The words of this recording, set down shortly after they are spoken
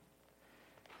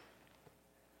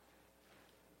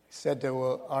said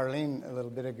to Arlene a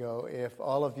little bit ago, if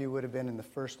all of you would have been in the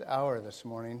first hour this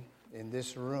morning in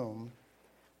this room,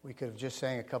 we could have just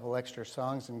sang a couple extra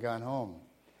songs and gone home.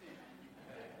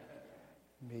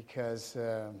 Because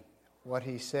what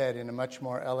he said in a much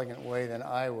more elegant way than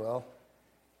I will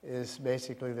is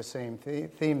basically the same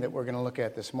theme that we're going to look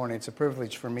at this morning. It's a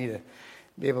privilege for me to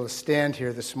be able to stand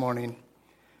here this morning.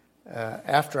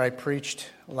 After I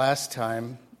preached last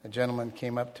time, a gentleman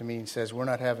came up to me and says, "We're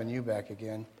not having you back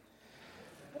again.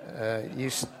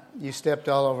 You stepped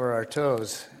all over our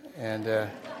toes." And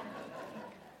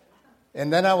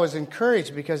then I was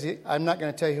encouraged because I'm not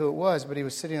going to tell you who it was, but he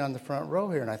was sitting on the front row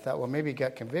here, and I thought, well, maybe he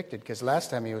got convicted because last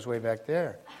time he was way back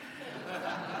there.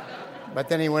 But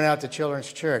then he went out to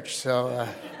Children's Church, so...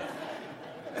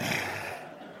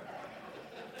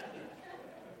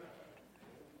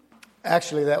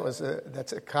 Actually,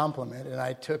 that's a compliment, and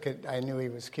I took it. I knew he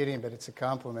was kidding, but it's a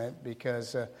compliment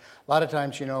because a lot of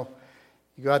times, you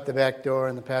go out the back door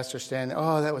and the pastor's standing,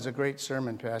 "Oh, that was a great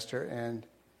sermon, Pastor," and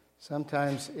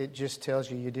sometimes it just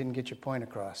tells you didn't get your point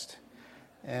across.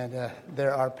 And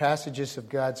there are passages of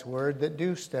God's Word that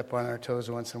do step on our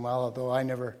toes once in a while, although I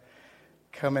never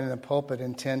come in the pulpit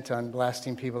intent on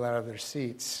blasting people out of their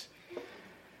seats.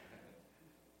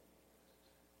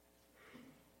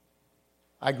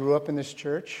 I grew up in this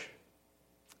church.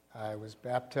 I was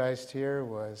baptized here,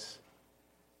 was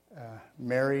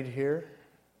married here,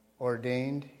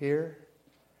 ordained here,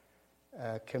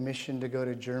 commissioned to go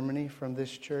to Germany from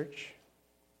this church.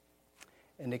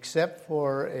 And except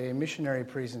for a missionary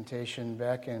presentation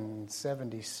back in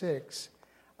 1976,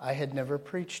 I had never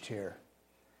preached here.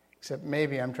 Except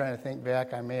maybe, I'm trying to think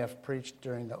back, I may have preached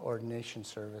during the ordination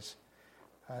service.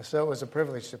 So it was a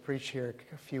privilege to preach here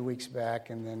a few weeks back,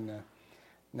 and then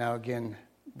now again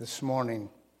this morning.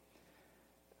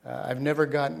 I've never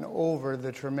gotten over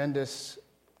the tremendous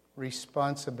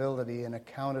responsibility and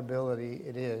accountability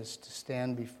it is to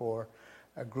stand before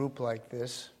a group like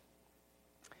this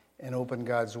and open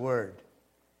God's Word.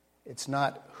 It's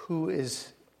not who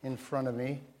is in front of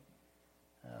me.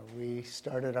 We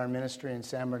started our ministry in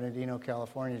San Bernardino,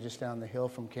 California, just down the hill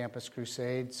from Campus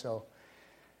Crusade, so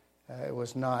it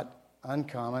was not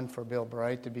uncommon for Bill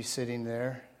Bright to be sitting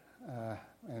there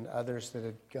and others that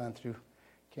had gone through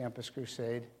Campus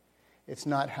Crusade. It's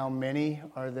not how many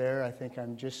are there. I think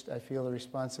I feel the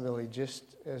responsibility just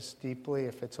as deeply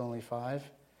if it's only 5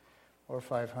 or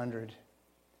 500.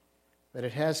 But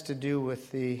it has to do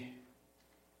with the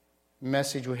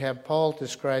message we have. Paul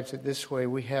describes it this way: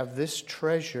 we have this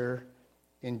treasure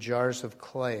in jars of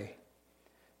clay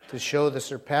to show the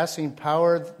surpassing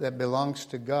power that belongs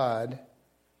to God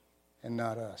and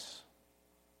not us.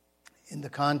 In the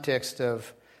context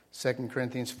of 2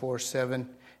 Corinthians 4:7,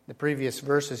 the previous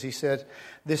verses, he said,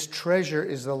 "This treasure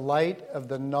is the light of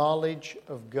the knowledge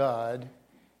of God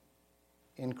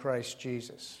in Christ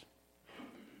Jesus."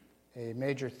 A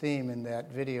major theme in that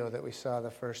video that we saw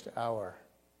the first hour.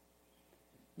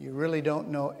 You really don't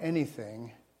know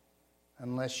anything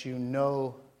unless you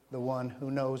know the one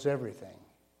who knows everything.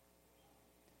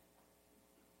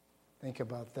 Think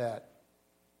about that.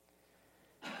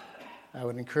 I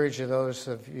would encourage those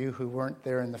of you who weren't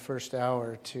there in the first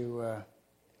hour to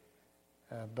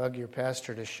bug your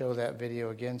pastor to show that video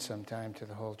again sometime to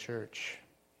the whole church.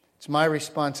 It's my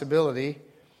responsibility,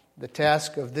 the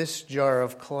task of this jar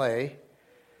of clay,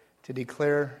 to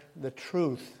declare the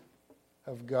truth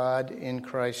of God in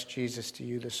Christ Jesus to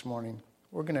you this morning.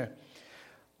 We're going to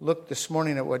look this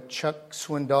morning at what Chuck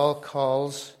Swindoll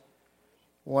calls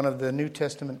one of the New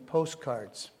Testament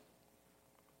postcards.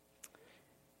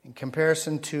 In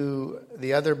comparison to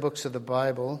the other books of the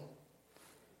Bible,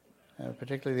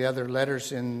 particularly the other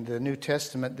letters in the New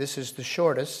Testament, this is the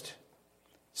shortest.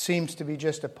 Seems to be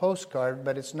just a postcard,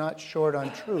 but it's not short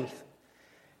on truth.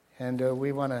 And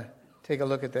we want to take a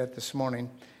look at that this morning.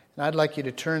 And I'd like you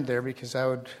to turn there because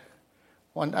I'm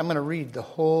going to read the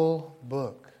whole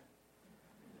book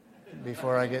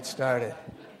before I get started.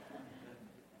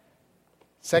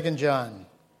 2 John.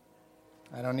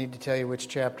 I don't need to tell you which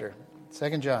chapter.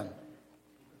 2 John.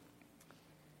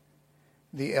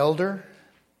 The elder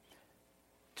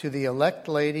to the elect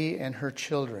lady and her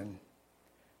children,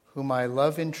 whom I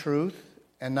love in truth,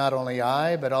 and not only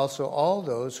I, but also all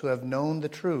those who have known the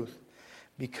truth,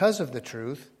 because of the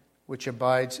truth which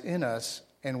abides in us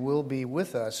and will be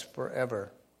with us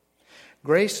forever.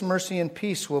 Grace, mercy, and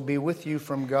peace will be with you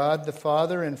from God the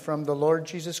Father and from the Lord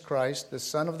Jesus Christ, the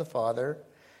Son of the Father,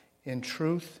 in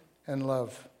truth and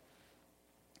love.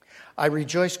 I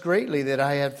rejoice greatly that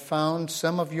I have found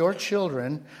some of your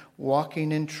children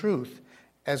walking in truth,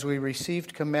 as we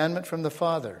received commandment from the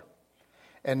Father.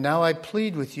 And now I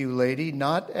plead with you, lady,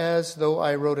 not as though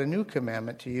I wrote a new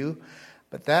commandment to you,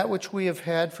 but that which we have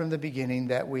had from the beginning,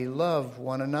 that we love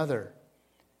one another.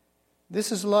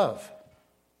 This is love,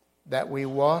 that we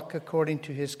walk according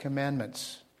to his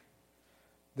commandments.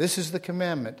 This is the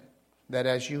commandment, that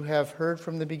as you have heard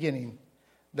from the beginning,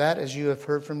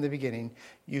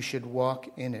 you should walk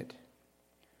in it.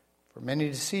 For many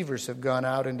deceivers have gone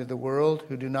out into the world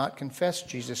who do not confess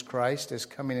Jesus Christ as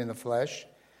coming in the flesh.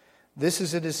 This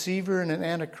is a deceiver and an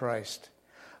antichrist.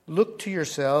 Look to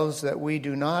yourselves that we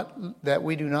do not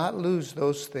lose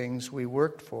those things we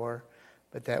worked for,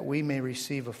 but that we may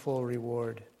receive a full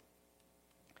reward.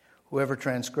 Whoever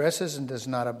transgresses and does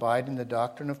not abide in the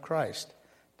doctrine of Christ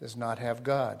does not have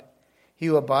God. He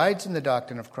who abides in the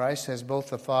doctrine of Christ has both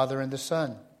the Father and the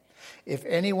Son. If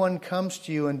anyone comes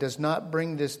to you and does not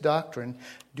bring this doctrine,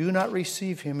 do not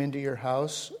receive him into your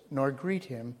house, nor greet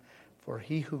him, for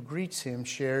he who greets him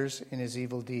shares in his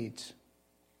evil deeds.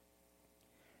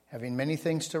 Having many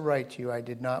things to write to you, I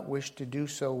did not wish to do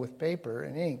so with paper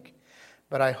and ink,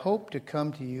 but I hope to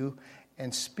come to you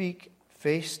and speak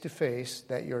face to face,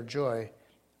 that your joy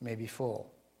may be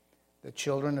full. The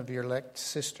children of your elect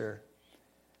sister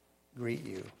greet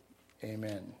you.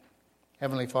 Amen.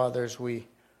 Heavenly Father, as we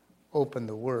open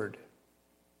the Word,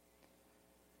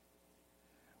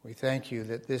 we thank you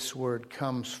that this Word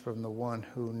comes from the one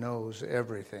who knows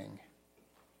everything.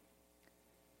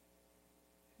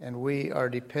 And we are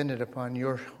dependent upon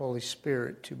your Holy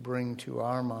Spirit to bring to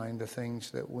our mind the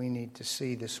things that we need to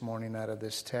see this morning out of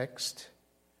this text.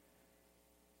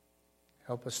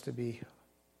 Help us to be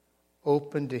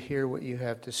open to hear what you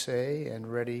have to say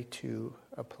and ready to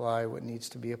apply what needs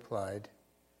to be applied.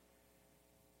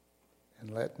 And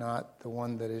let not the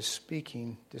one that is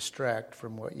speaking distract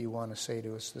from what you want to say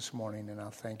to us this morning. And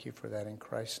I'll thank you for that in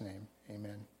Christ's name.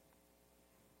 Amen.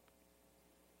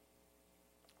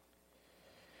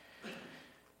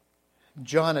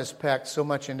 John has packed so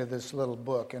much into this little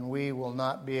book, and we will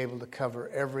not be able to cover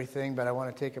everything, but I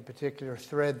want to take a particular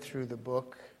thread through the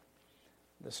book.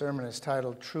 The sermon is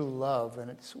titled True Love, and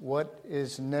it's what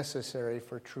is necessary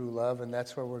for true love, and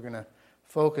that's where we're going to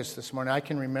focus this morning. I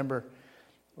can remember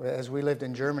as we lived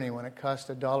in Germany when it cost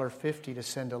 $1.50 to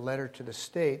send a letter to the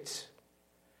States.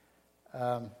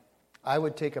 I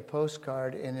would take a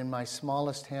postcard and in my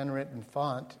smallest handwritten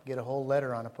font get a whole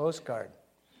letter on a postcard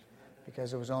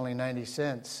because it was only 90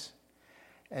 cents.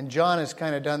 And John has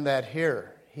kind of done that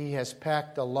here. He has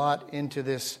packed a lot into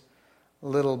this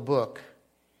little book.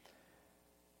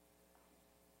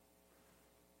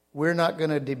 We're not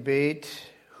going to debate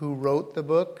who wrote the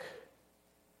book.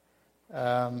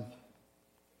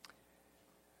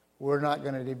 We're not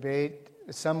going to debate.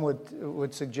 Some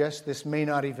would suggest this may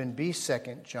not even be 2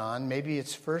 John. Maybe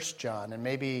it's 1 John, and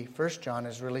maybe 1 John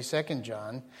is really 2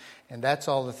 John, and that's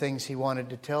all the things he wanted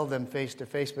to tell them face to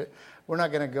face. But we're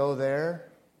not going to go there.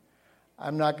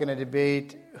 I'm not going to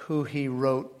debate who he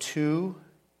wrote to.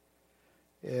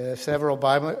 Several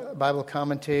Bible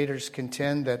commentators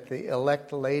contend that the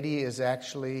elect lady is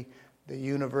actually the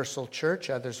universal church.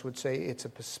 Others would say it's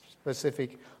a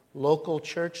specific local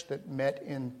church that met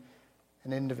in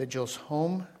an individual's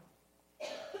home.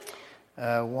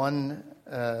 One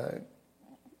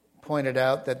pointed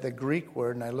out that the Greek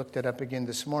word, and I looked it up again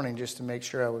this morning just to make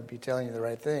sure I would be telling you the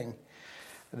right thing.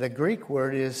 The Greek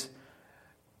word is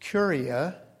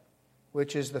kuria,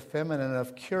 which is the feminine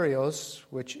of kurios,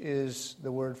 which is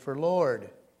the word for Lord.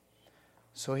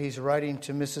 So he's writing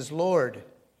to Mrs. Lord.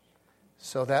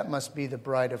 So that must be the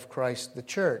bride of Christ, the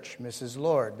church, Mrs.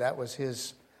 Lord. That was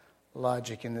his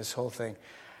logic in this whole thing.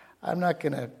 I'm not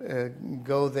going to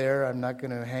go there. I'm not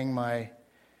going to hang my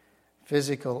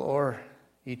physical or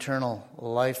eternal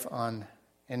life on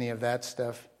any of that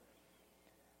stuff.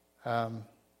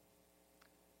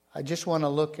 I just want to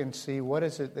look and see what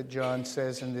is it that John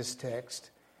says in this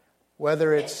text,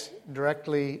 whether it's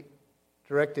directly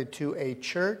directed to a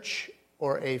church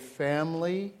or a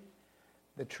family.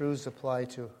 The truths apply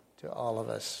to all of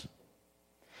us.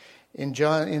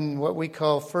 In what we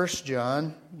call 1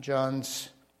 John, John's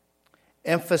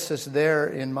emphasis there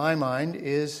in my mind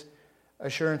is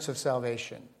assurance of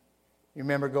salvation. You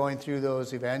remember going through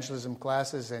those evangelism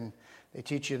classes and they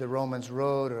teach you the Romans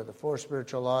Road or the 4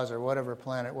 spiritual laws or whatever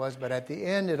plan it was, but at the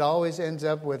end it always ends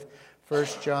up with 1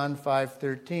 John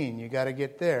 5:13. You got to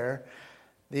get there.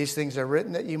 These things are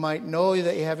written that you might know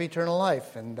that you have eternal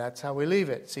life, and that's how we leave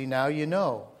it. See, now you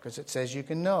know, because it says you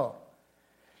can know.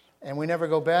 And we never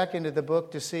go back into the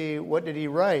book to see what did he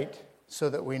write so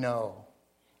that we know.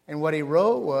 And what he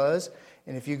wrote was,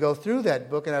 and if you go through that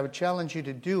book, and I would challenge you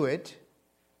to do it,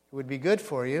 it would be good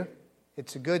for you.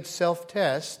 It's a good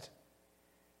self-test.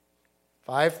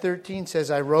 5:13 says,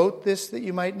 I wrote this that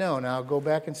you might know. Now go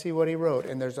back and see what he wrote.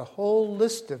 And there's a whole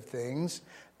list of things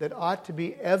that ought to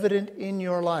be evident in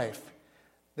your life,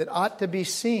 that ought to be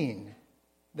seen,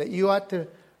 that you ought to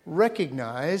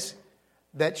recognize,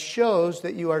 that shows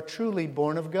that you are truly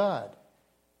born of God.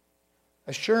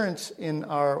 Assurance in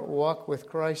our walk with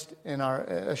Christ and our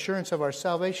assurance of our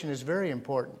salvation is very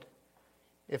important.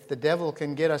 If the devil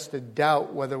can get us to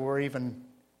doubt whether we're even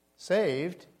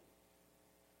saved,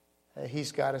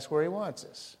 he's got us where he wants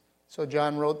us. So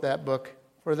John wrote that book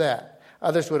for that.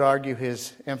 Others would argue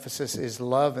his emphasis is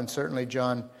love, and certainly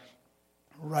John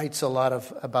writes a lot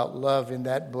about love in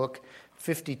that book.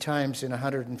 50 times in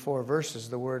 104 verses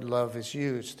the word love is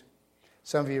used.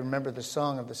 Some of you remember the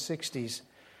song of the 60s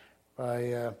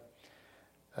by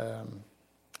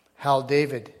Hal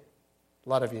David. A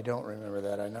lot of you don't remember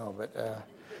that, I know, but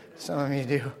some of you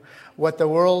do. What the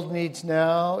world needs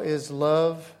now is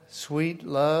love, sweet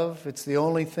love. It's the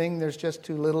only thing there's just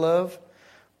too little of.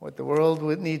 What the world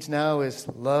needs now is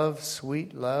love,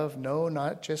 sweet love. No,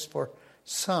 not just for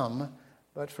some,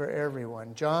 but for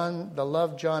everyone. The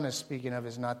love John is speaking of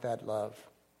is not that love.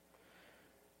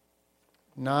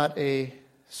 Not a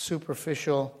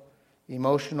superficial,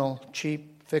 emotional,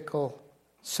 cheap, fickle,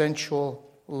 sensual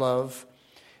love.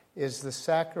 Is the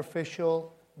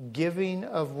sacrificial giving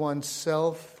of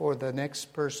oneself for the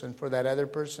next person, for that other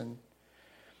person,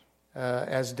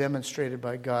 as demonstrated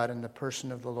by God in the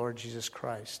person of the Lord Jesus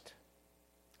Christ.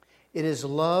 It is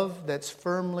love that's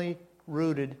firmly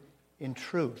rooted in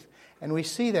truth. And we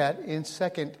see that in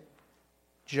 2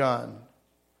 John.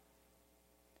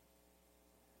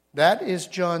 That is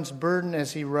John's burden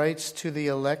as he writes to the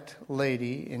elect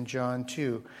lady in John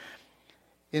 2.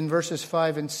 In verses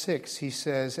 5 and 6, he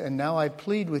says, And now I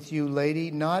plead with you,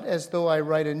 lady, not as though I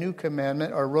write a new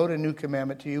commandment or wrote a new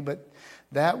commandment to you, but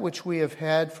that which we have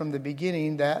had from the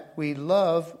beginning, that we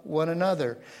love one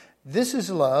another. This is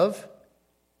love,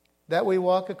 that we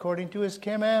walk according to his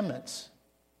commandments.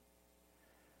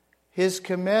 His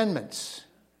commandments,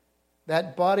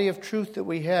 that body of truth that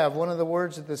we have, one of the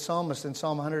words that the psalmist in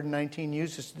Psalm 119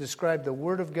 uses to describe the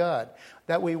Word of God,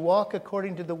 that we walk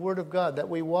according to the Word of God, that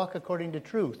we walk according to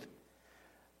truth.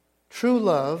 True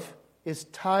love is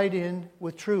tied in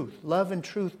with truth. Love and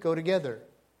truth go together.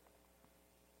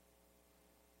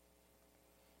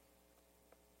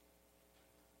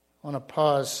 I want to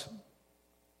pause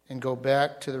and go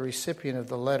back to the recipient of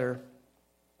the letter.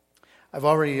 I've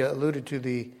already alluded to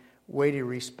the weighty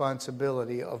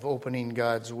responsibility of opening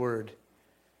God's Word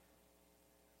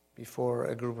before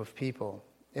a group of people.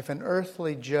 If an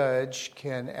earthly judge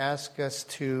can ask us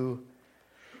to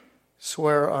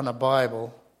swear on a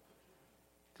Bible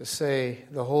to say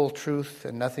the whole truth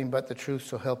and nothing but the truth,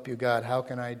 so help you God, how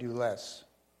can I do less?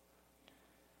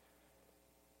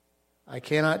 I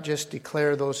cannot just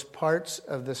declare those parts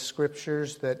of the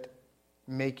Scriptures that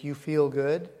make you feel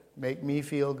good, make me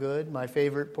feel good, my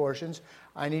favorite portions.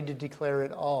 I need to declare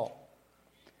it all.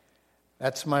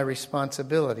 That's my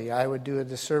responsibility. I would do a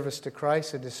disservice to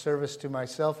Christ, a disservice to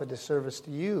myself, a disservice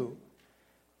to you,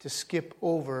 to skip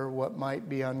over what might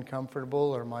be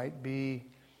uncomfortable or might be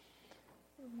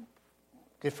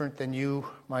different than you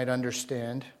might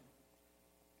understand.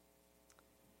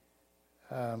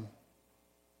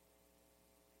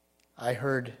 I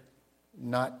heard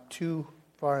not too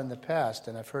far in the past,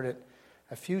 and I've heard it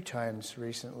a few times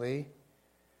recently,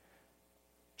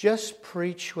 just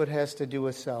preach what has to do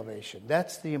with salvation.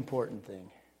 That's the important thing.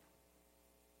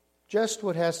 Just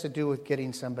what has to do with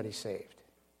getting somebody saved.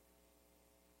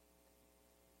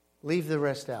 Leave the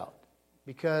rest out,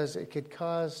 because it could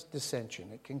cause dissension.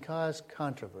 It can cause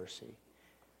controversy.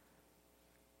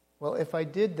 Well, if I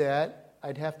did that,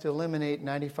 I'd have to eliminate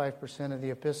 95% of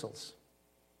the epistles,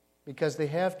 because they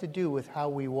have to do with how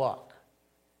we walk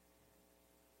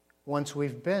once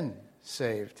we've been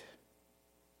saved.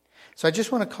 So I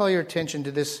just want to call your attention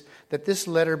to this, that this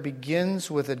letter begins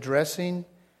with addressing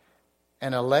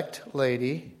an elect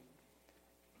lady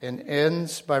and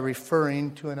ends by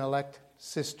referring to an elect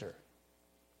sister.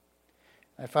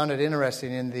 I found it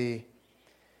interesting in the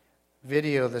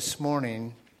video this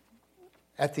morning.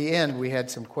 At the end, we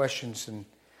had some questions, and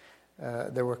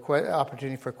there were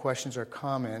opportunity for questions or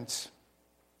comments.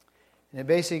 And it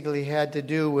basically had to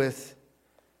do with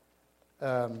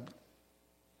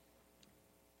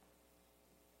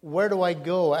where do I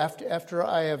go after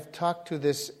I have talked to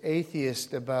this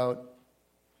atheist about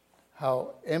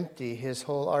how empty his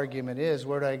whole argument is?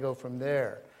 Where do I go from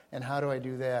there? And how do I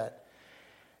do that?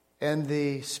 And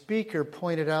the speaker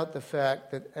pointed out the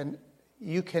fact that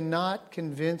you cannot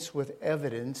convince with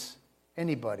evidence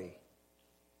anybody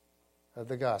of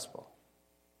the gospel.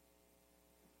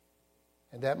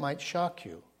 And that might shock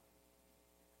you.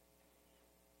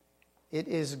 It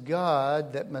is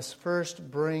God that must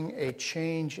first bring a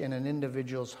change in an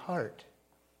individual's heart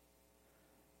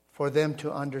for them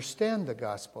to understand the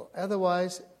gospel.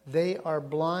 Otherwise, they are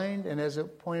blind, and as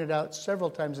it pointed out several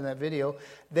times in that video,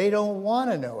 they don't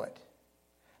want to know it.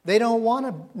 They don't want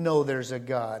to know there's a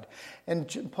God.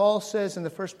 And Paul says in the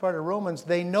first part of Romans,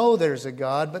 they know there's a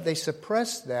God, but they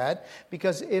suppress that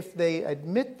because if they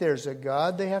admit there's a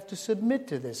God, they have to submit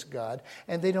to this God.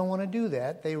 And they don't want to do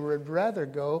that. They would rather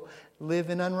go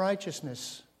live in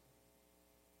unrighteousness.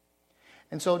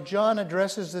 And so John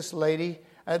addresses this lady,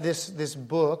 this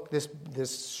book,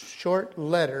 this short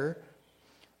letter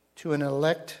to an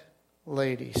elect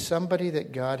lady, somebody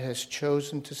that God has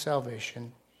chosen to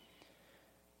salvation,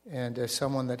 and as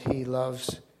someone that He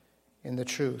loves in the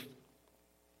truth.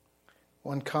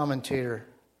 One commentator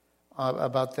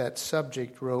about that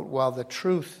subject wrote, while the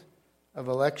truth of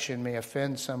election may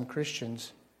offend some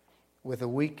Christians with a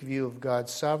weak view of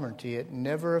God's sovereignty, it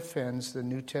never offends the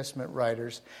New Testament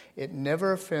writers. It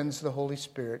never offends the Holy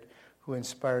Spirit who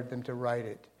inspired them to write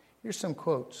it. Here's some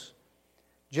quotes.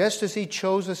 Just as He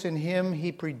chose us in Him,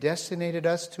 He predestinated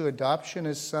us to adoption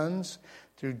as sons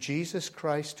through Jesus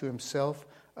Christ to Himself,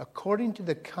 according to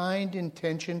the kind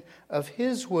intention of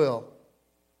His will.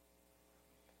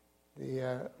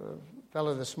 The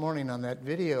fellow this morning on that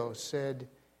video said,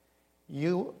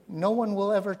 no one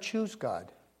will ever choose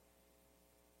God.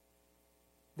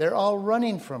 They're all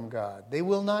running from God. They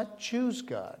will not choose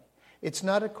God. It's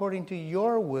not according to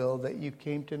your will that you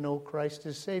came to know Christ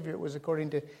as Savior. It was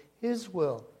according to His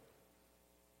will.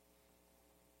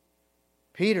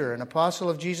 Peter, an apostle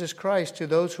of Jesus Christ, to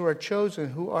those who are chosen,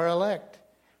 who are elect.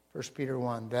 1 Peter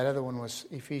 1. That other one was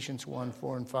Ephesians 1,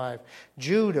 4 and 5.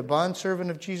 Jude, a bondservant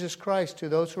of Jesus Christ, to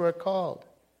those who are called.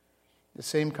 The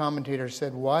same commentator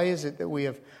said, why is it that we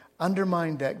have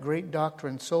undermined that great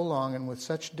doctrine so long and with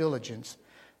such diligence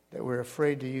that we're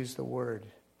afraid to use the word?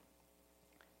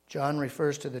 John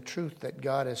refers to the truth that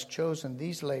God has chosen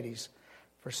these ladies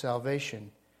for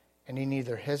salvation, and he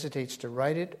neither hesitates to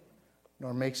write it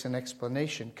nor makes an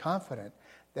explanation, confident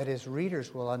that his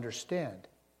readers will understand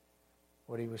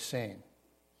what he was saying,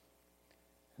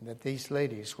 and that these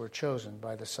ladies were chosen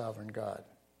by the sovereign God.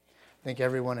 I think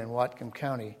everyone in Whatcom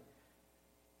County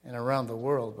and around the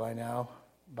world by now,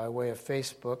 by way of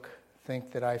Facebook,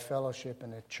 think that I fellowship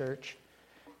in a church,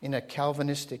 in a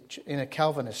Calvinist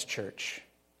church.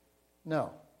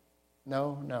 No.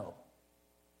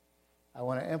 I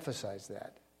want to emphasize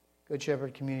that. Good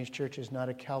Shepherd Community Church is not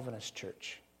a Calvinist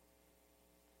church.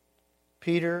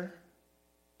 Peter,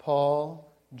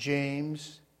 Paul,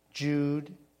 James,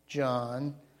 Jude,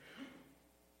 John,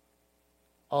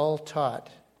 all taught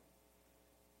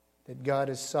that God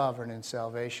is sovereign in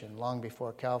salvation long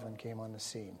before Calvin came on the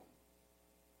scene.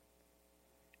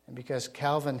 And because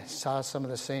Calvin saw some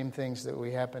of the same things that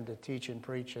we happen to teach and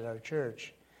preach at our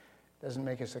church, doesn't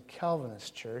make us a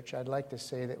Calvinist church. I'd like to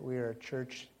say that we are a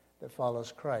church that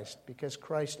follows Christ, because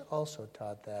Christ also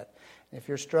taught that. And if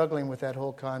you're struggling with that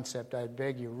whole concept, I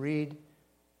beg you, read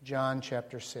John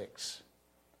chapter 6.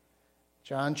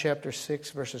 John chapter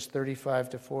 6, verses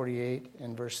 35 to 48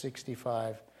 and verse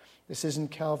 65. This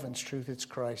isn't Calvin's truth, it's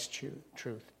Christ's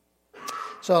truth.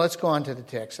 So let's go on to the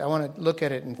text. I want to look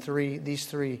at it in these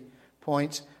three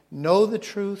points. Know the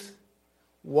truth,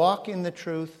 walk in the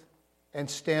truth, and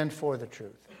stand for the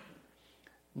truth.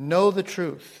 Know the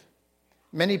truth.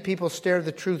 Many people stare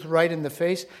the truth right in the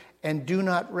face and do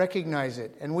not recognize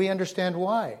it. And we understand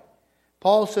why.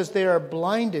 Paul says they are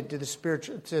blinded to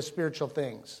spiritual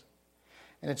things.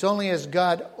 And it's only as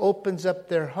God opens up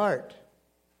their heart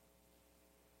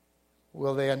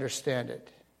will they understand it.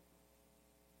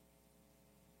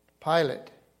 Pilate,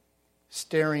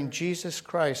 staring Jesus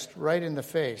Christ right in the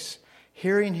face,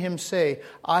 hearing him say,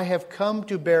 I have come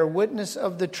to bear witness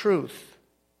of the truth.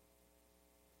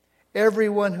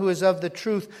 Everyone who is of the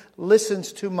truth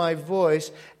listens to my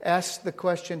voice, asks the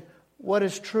question, what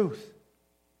is truth?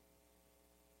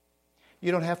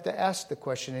 You don't have to ask the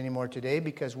question anymore today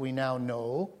because we now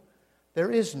know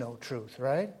there is no truth,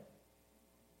 right?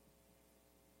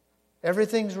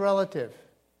 Everything's relative.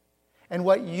 And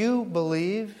what you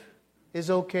believe is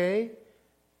okay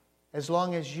as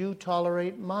long as you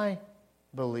tolerate my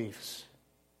beliefs.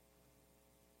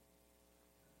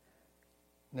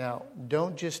 Now,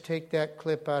 don't just take that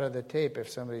clip out of the tape if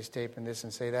somebody's taping this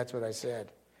and say, that's what I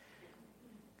said.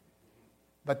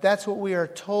 But that's what we are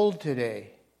told today.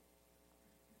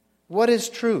 What is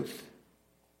truth?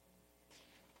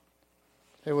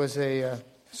 There was a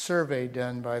survey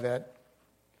done by that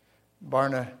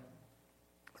Barna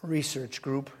Research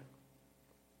Group.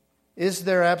 Is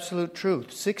there absolute truth?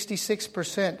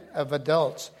 66% of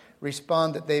adults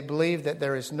respond that they believe that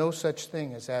there is no such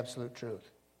thing as absolute truth.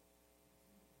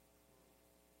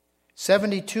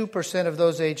 72% of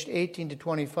those aged 18 to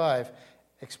 25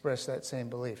 express that same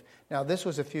belief. Now, this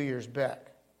was a few years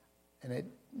back, and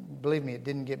believe me, it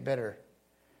didn't get better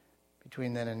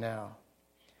between then and now.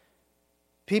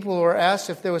 People were asked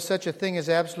if there was such a thing as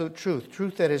absolute truth,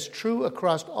 truth that is true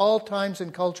across all times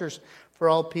and cultures for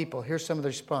all people. Here's some of the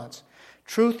response.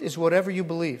 Truth is whatever you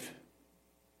believe.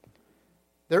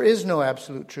 There is no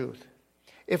absolute truth.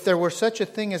 If there were such a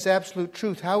thing as absolute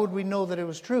truth, how would we know that it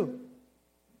was true?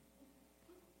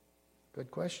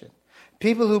 Good question.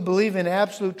 People who believe in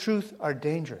absolute truth are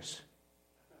dangerous.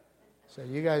 So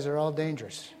you guys are all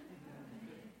dangerous.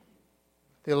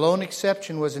 The lone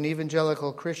exception was an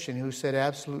evangelical Christian who said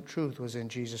absolute truth was in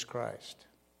Jesus Christ.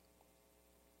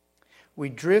 We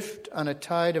drift on a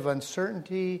tide of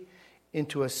uncertainty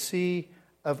into a sea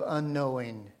of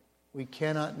unknowing. We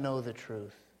cannot know the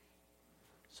truth.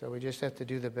 So we just have to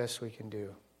do the best we can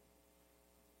do.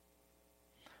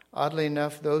 Oddly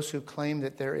enough, those who claim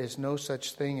that there is no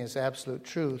such thing as absolute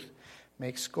truth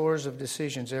make scores of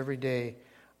decisions every day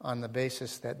on the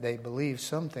basis that they believe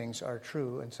some things are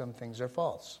true and some things are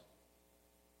false.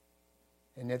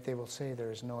 And yet they will say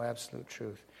there is no absolute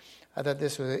truth. I thought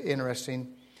this was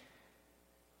interesting.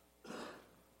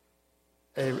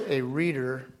 A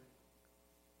reader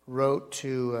wrote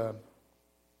to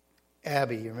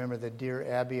Abby. You remember the Dear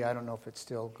Abby? I don't know if it's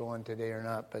still going today or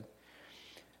not, but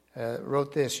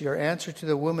wrote this. Your answer to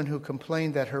the woman who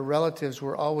complained that her relatives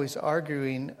were always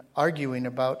arguing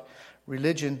about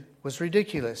religion was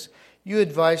ridiculous. You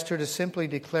advised her to simply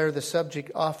declare the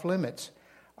subject off limits.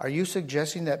 Are you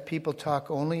suggesting that people talk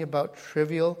only about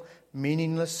trivial,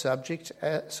 meaningless subjects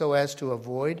so as to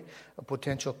avoid a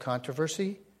potential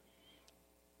controversy?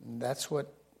 That's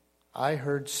what I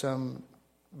heard some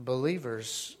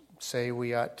believers say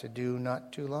we ought to do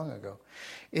not too long ago.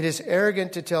 It is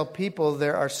arrogant to tell people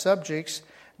there are subjects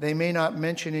they may not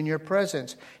mention in your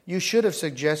presence. You should have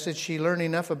suggested she learn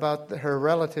enough about her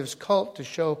relative's cult to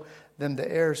show them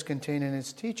the errors contained in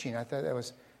its teaching. I thought that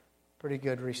was a pretty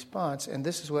good response. And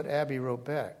this is what Abby wrote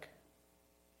back.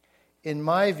 In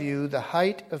my view, the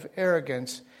height of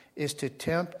arrogance is to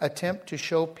attempt to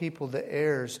show people the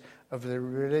errors of the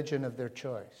religion of their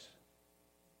choice.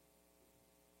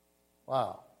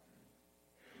 Wow.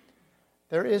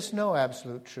 There is no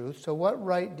absolute truth, so what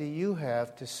right do you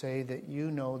have to say that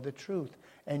you know the truth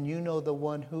and you know the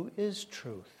one who is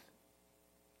truth?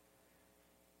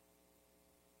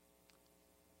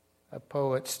 A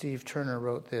poet, Steve Turner,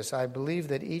 wrote this. I believe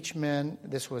that each man,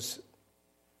 this was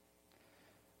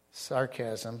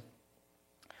sarcasm,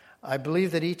 I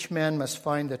believe that each man must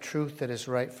find the truth that is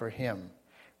right for him.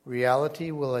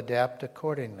 Reality will adapt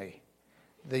accordingly.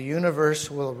 The universe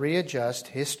will readjust.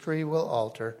 History will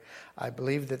alter. I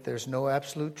believe that there's no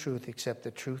absolute truth except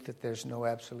the truth that there's no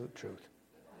absolute truth.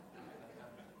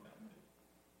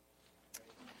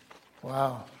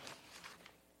 Wow.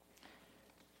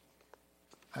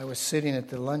 I was sitting at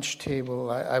the lunch table.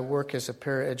 I work as a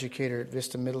paraeducator at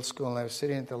Vista Middle School, and I was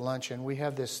sitting at the lunch, and we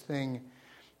have this thing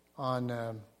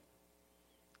on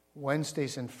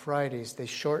Wednesdays and Fridays. They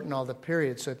shorten all the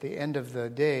periods, so at the end of the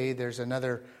day, there's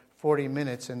another 40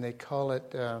 minutes, and they call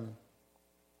it, I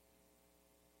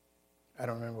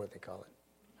don't remember what they call it.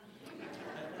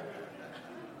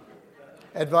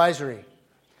 Advisory.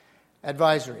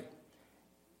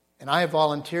 And I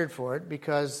volunteered for it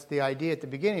because the idea at the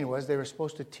beginning was they were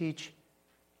supposed to teach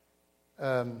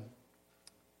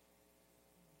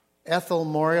ethical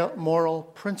moral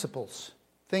principles.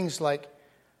 Things like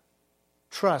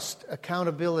trust,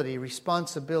 accountability,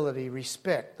 responsibility,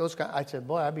 respect. Those kind. I said,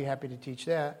 boy, I'd be happy to teach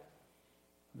that.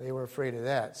 They were afraid of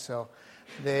that. So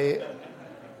the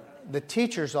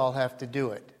teachers all have to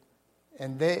do it.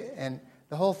 And the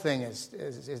whole thing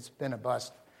it's been a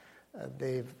bust.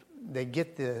 They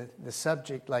get the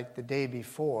subject like the day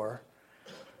before,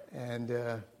 and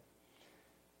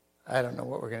I don't know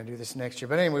what we're going to do this next year.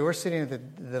 But anyway, we're sitting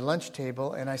at the lunch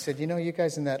table, and I said, you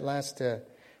guys in that last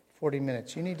 40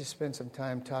 minutes, you need to spend some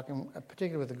time talking,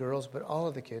 particularly with the girls, but all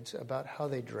of the kids, about how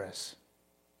they dress.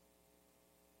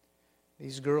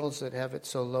 These girls that have it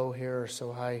so low here or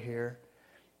so high here,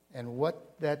 and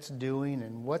what that's doing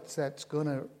and what that's going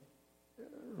to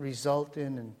result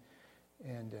in,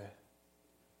 and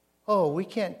we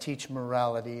can't teach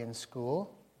morality in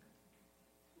school.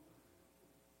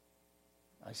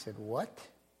 I said, what?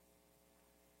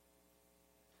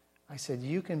 I said,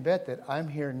 you can bet that I'm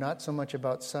here not so much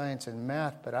about science and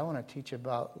math, but I want to teach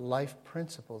about life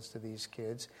principles to these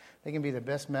kids. They can be the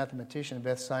best mathematician, the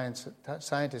best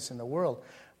scientists in the world,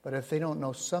 but if they don't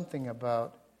know something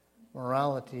about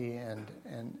morality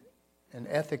and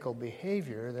ethical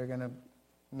behavior, they're going to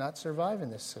not survive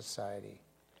in this society.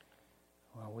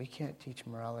 Well, we can't teach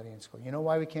morality in school. You know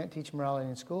why we can't teach morality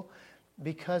in school?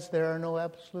 Because there are no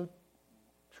absolute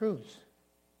truths.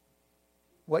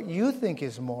 What you think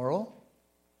is moral,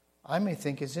 I may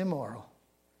think is immoral.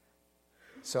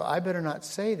 So I better not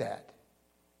say that,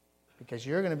 because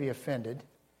you're going to be offended.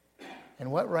 And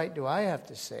what right do I have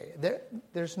to say?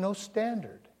 There's no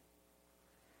standard.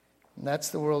 And that's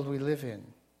the world we live in.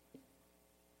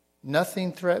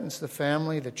 Nothing threatens the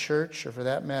family, the church, or for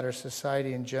that matter,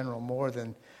 society in general, more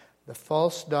than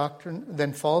false doctrine,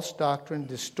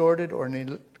 distorted or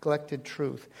neglected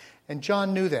truth. And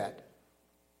John knew that.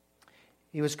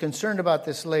 He was concerned about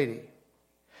this lady.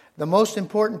 The most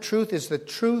important truth is the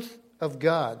truth of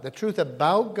God, the truth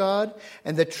about God,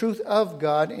 and the truth of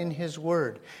God in His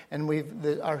Word. And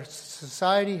our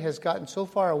society has gotten so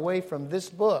far away from this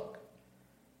book,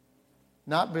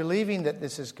 not believing that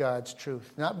this is God's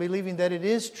truth, not believing that it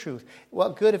is truth.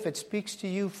 Well, good, if it speaks to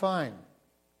you, fine.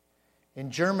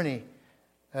 In Germany,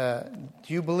 do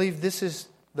you believe this is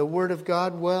the Word of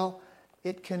God? Well,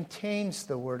 it contains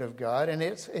the Word of God, and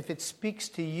if it speaks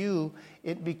to you,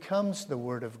 it becomes the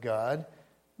Word of God.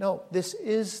 No, this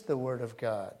is the Word of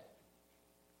God.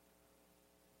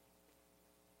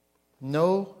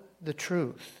 Know the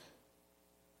truth.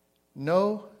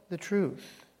 Know the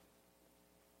truth.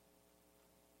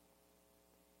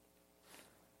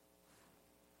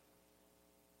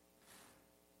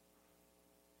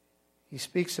 He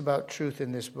speaks about truth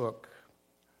in this book.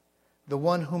 The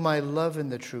one whom I love in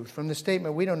the truth. From the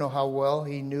statement, we don't know how well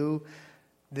he knew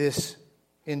this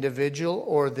individual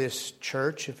or this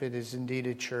church, if it is indeed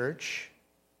a church.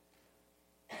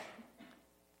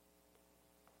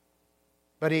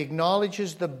 But he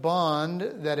acknowledges the bond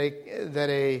that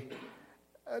a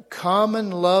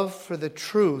common love for the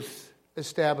truth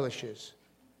establishes.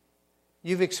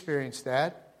 You've experienced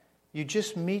that. You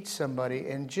just meet somebody,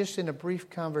 and just in a brief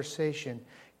conversation,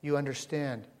 you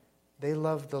understand they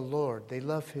love the Lord. They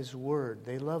love His Word.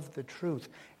 They love the truth.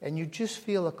 And you just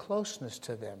feel a closeness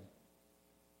to them.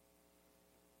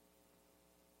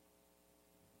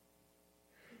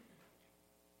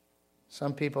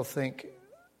 Some people think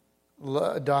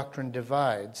doctrine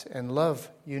divides and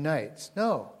love unites.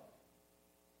 No.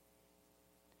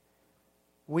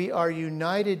 We are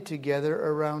united together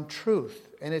around truth.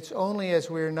 And it's only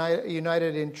as we're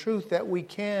united in truth that we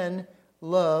can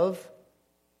love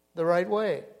the right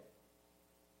way.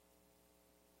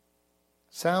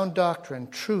 Sound doctrine,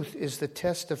 truth, is the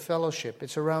test of fellowship.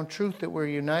 It's around truth that we're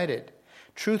united.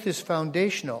 Truth is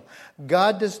foundational.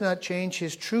 God does not change.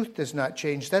 His truth does not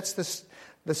change. That's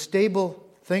the stable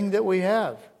thing that we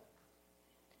have.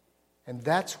 And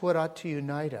that's what ought to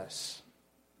unite us.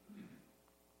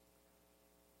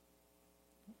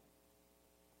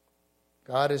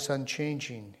 God is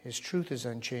unchanging. His truth is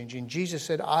unchanging. Jesus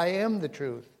said, I am the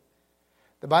truth.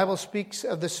 The Bible speaks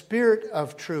of the Spirit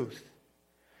of truth.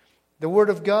 The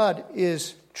Word of God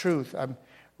is truth. I'm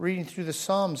reading through the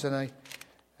Psalms, and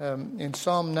in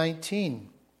Psalm 19,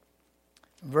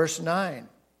 verse 9,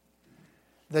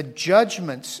 the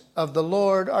judgments of the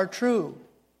Lord are true.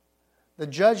 The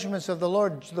judgments of the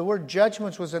Lord. The word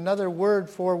judgments was another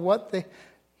word for what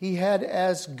He had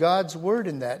as God's word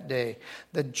in that day.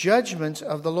 The judgments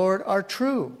of the Lord are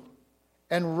true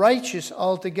and righteous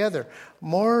altogether,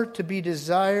 more to be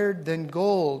desired than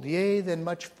gold, yea, than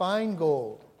much fine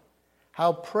gold.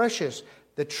 How precious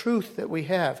the truth that we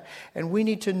have. And we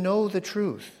need to know the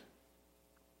truth.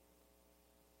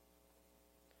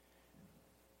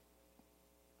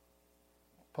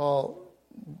 Paul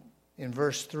in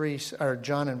verse 3, or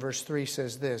John in verse 3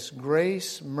 says this,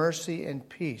 grace, mercy, and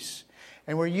peace.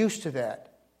 And we're used to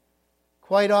that.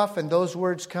 Quite often those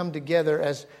words come together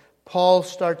as Paul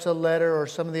starts a letter or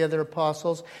some of the other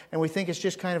apostles, and we think it's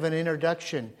just kind of an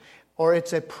introduction, or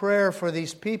it's a prayer for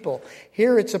these people.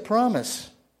 Here it's a promise.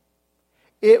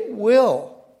 It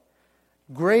will.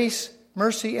 Grace,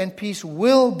 mercy, and peace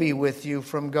will be with you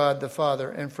from God the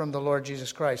Father and from the Lord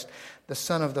Jesus Christ, the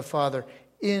Son of the Father,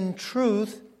 in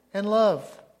truth and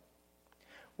love.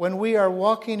 When we are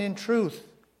walking in truth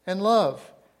and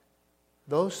love,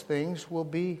 those things will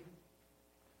be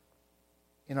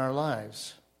in our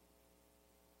lives.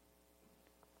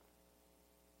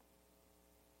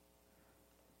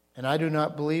 And I do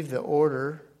not believe the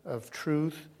order of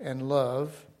truth and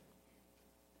love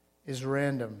is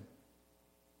random.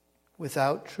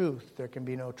 Without truth, there can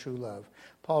be no true love.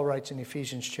 Paul writes in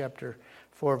Ephesians chapter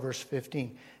 4, verse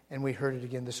 15, and we heard it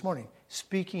again this morning,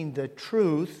 speaking the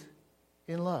truth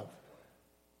in love.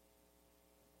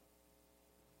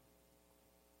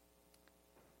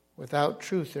 Without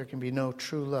truth, there can be no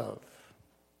true love.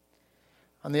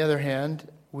 On the other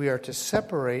hand, we are to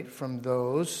separate from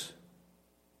those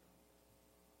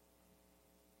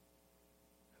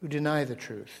who deny the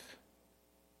truth.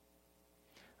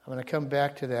 I'm going to come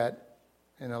back to that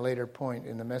in a later point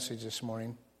in the message this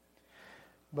morning.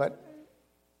 But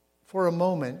for a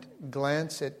moment,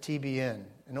 glance at TBN,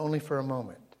 and only for a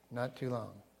moment, not too long.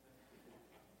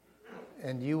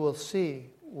 And you will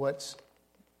see what's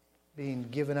being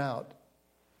given out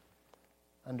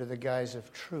under the guise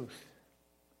of truth.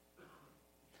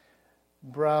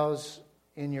 Browse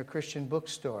in your Christian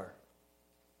bookstore,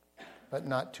 but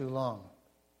not too long,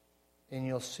 and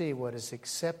you'll see what is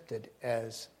accepted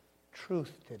as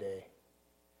truth today.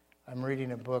 I'm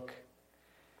reading a book.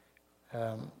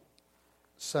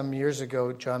 Some years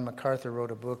ago, John MacArthur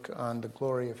wrote a book on the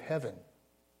glory of heaven.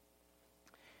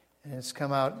 And it's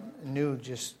come out new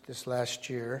just this last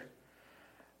year.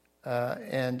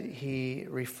 And he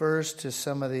refers to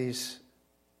some of these,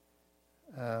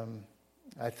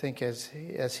 I think as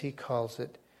he calls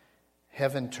it,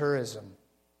 heaven tourism.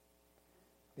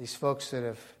 These folks that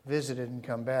have visited and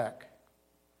come back.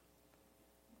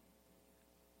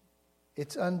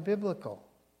 It's unbiblical.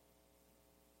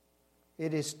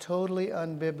 It is totally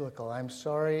unbiblical. I'm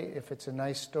sorry if it's a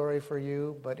nice story for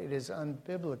you, but it is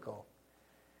unbiblical.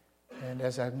 And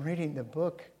as I'm reading the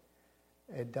book,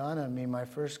 it dawned on me, my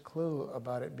first clue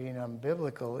about it being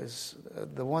unbiblical is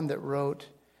the one that wrote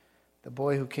The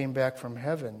Boy Who Came Back from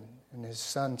Heaven, and his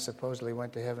son supposedly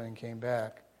went to heaven and came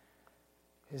back.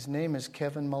 His name is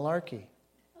Kevin Malarkey.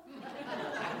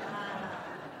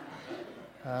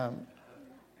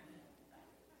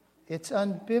 It's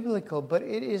unbiblical, but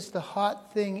it is the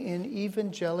hot thing in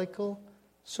evangelical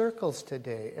circles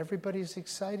today. Everybody's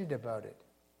excited about it.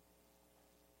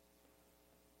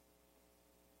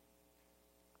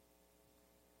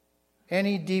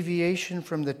 Any deviation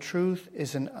from the truth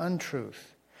is an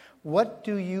untruth. What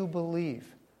do you believe?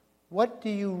 What do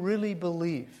you really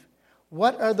believe?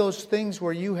 What are those things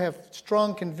where you have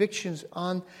strong convictions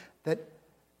on that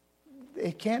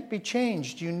it can't be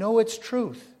changed? You know it's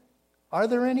truth. Are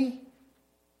there any?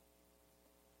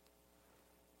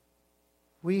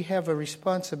 We have a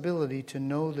responsibility to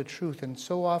know the truth. And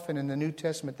so often in the New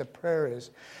Testament, the prayer is,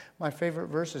 my favorite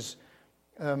verses,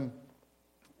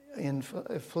 in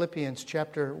Philippians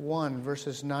chapter 1,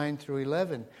 verses 9 through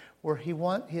 11, where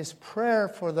his prayer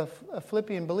for the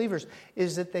Philippian believers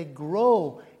is that they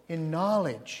grow in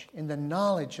knowledge, in the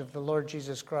knowledge of the Lord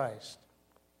Jesus Christ.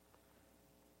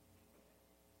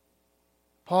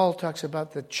 Paul talks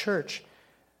about the church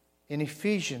in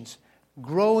Ephesians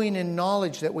growing in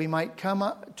knowledge that we might come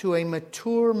up to a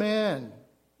mature man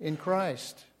in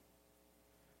Christ.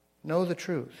 Know the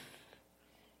truth.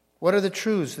 What are the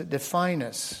truths that define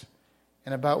us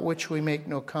and about which we make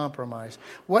no compromise?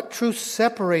 What truths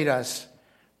separate us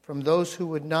from those who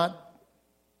would not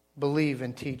believe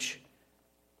and teach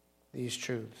these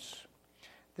truths?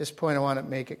 At this point, I want to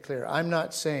make it clear. I'm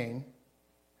not saying,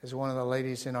 as one of the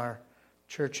ladies in our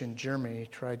church in Germany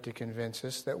tried to convince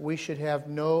us, that we should have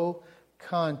no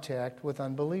contact with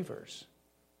unbelievers.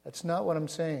 That's not what I'm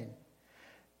saying.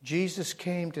 Jesus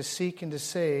came to seek and to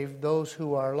save those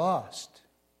who are lost.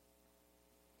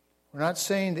 We're not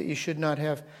saying that you should not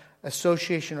have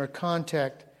association or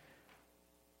contact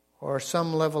or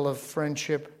some level of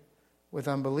friendship with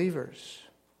unbelievers.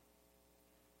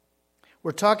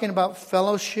 We're talking about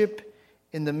fellowship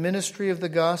in the ministry of the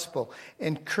gospel,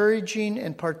 encouraging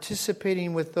and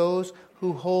participating with those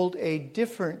who hold a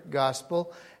different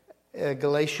gospel,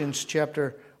 Galatians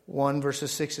chapter 1,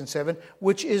 verses 6 and 7,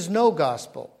 which is no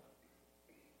gospel.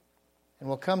 And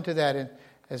we'll come to that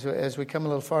as we come a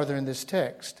little farther in this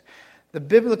text. The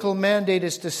biblical mandate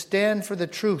is to stand for the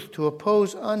truth, to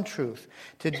oppose untruth.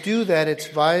 To do that, it's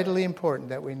vitally important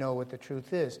that we know what the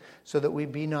truth is, so that we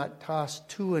be not tossed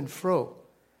to and fro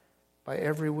by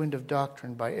every wind of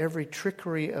doctrine, by every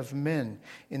trickery of men,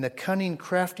 in the cunning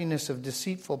craftiness of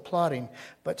deceitful plotting.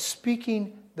 But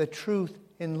speaking the truth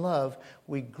in love,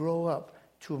 we grow up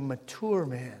to a mature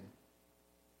man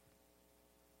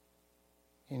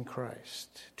in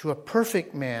Christ, to a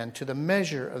perfect man, to the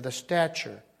measure of the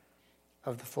stature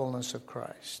of the fullness of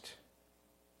Christ.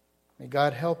 May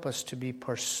God help us to be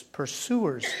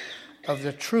pursuers of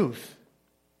the truth.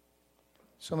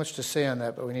 So much to say on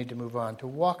that, but we need to move on. To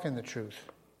walk in the truth.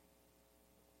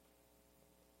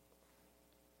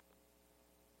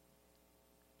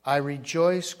 I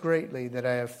rejoice greatly that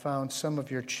I have found some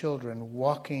of your children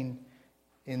walking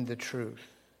in the truth.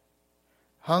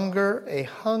 A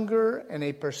hunger and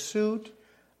a pursuit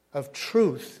of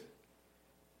truth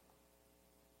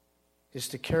is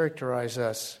to characterize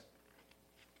us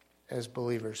as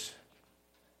believers.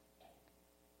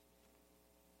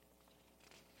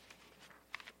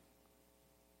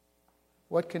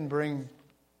 What can bring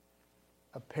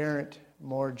a parent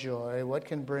more joy? What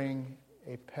can bring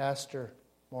a pastor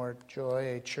more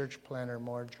joy, a church planner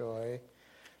more joy,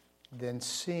 than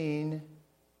seeing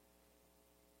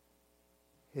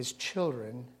his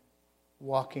children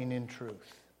walking in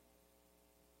truth?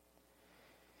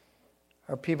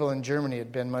 Our people in Germany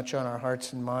had been much on our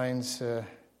hearts and minds,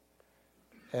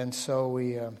 and so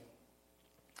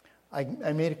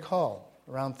I made a call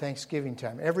around Thanksgiving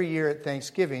time. Every year at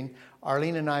Thanksgiving,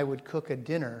 Arlene and I would cook a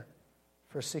dinner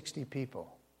for 60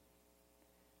 people.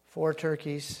 4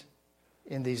 turkeys.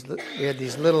 We had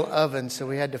these little ovens, so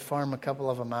we had to farm a couple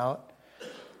of them out.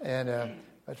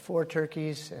 But 4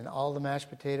 turkeys and all the mashed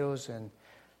potatoes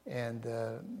and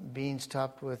beans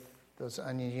topped with those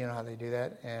onions, you know how they do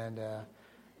that, and a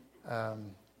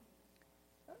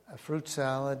fruit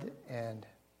salad and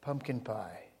pumpkin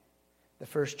pie. The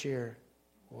first year,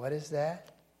 what is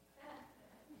that?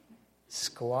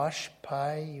 Squash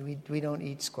pie? We don't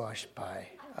eat squash pie.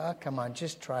 Oh, come on,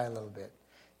 just try a little bit.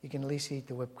 You can at least eat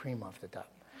the whipped cream off the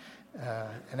top.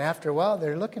 And after a while,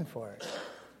 they're looking for it.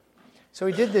 So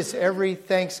we did this every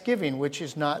Thanksgiving, which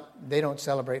is not, they don't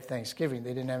celebrate Thanksgiving.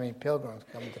 They didn't have any pilgrims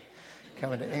coming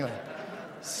to England.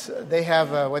 So they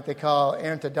have what they call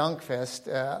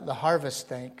Erntedankfest, the harvest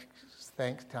thank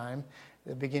time,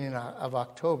 the beginning of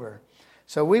October.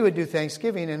 So we would do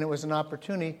Thanksgiving, and it was an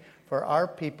opportunity for our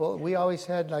people. We always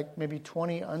had like maybe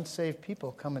 20 unsaved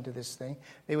people coming to this thing.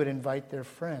 They would invite their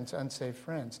friends, unsaved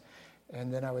friends.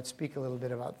 And then I would speak a little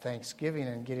bit about Thanksgiving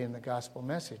and get in the gospel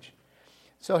message.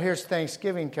 So here's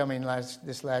Thanksgiving coming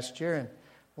this last year, and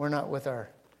we're not with our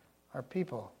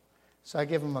people. So I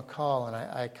give them a call, and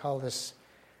I call this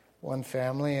one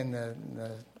family, and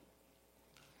the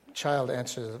child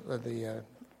answers, the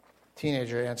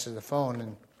teenager answers the phone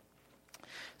and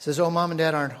says, "Oh, Mom and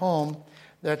Dad aren't home.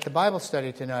 They're at the Bible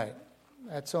study tonight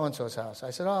at so-and-so's house." I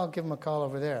said, "Oh, I'll give them a call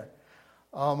over there."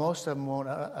 "Oh, most of them won't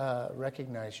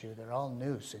recognize you. They're all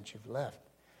new since you've left,"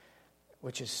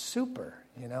 which is super,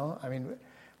 you know. I mean,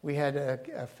 we had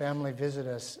a family visit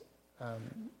us.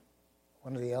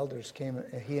 One of the elders came,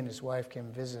 he and his wife came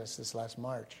and visit us this last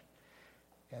March.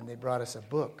 And they brought us a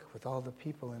book with all the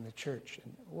people in the church.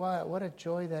 And what a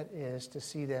joy that is to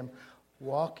see them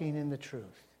walking in the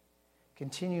truth,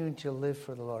 continuing to live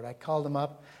for the Lord. I called them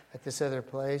up at this other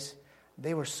place.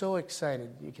 They were so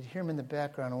excited. You could hear them in the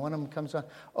background. And one of them comes on,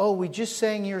 "Oh, we just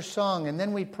sang your song, and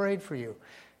then we prayed for you."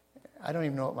 I don't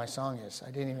even know what my song is. I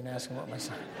didn't even ask them what my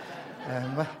song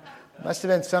is. Must have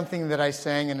been something that I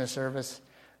sang in a service.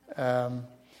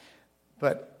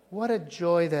 But what a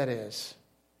joy that is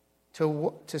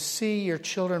to see your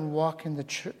children walk in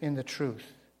the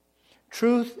truth.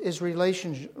 Truth is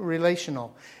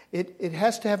relational. It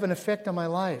has to have an effect on my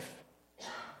life.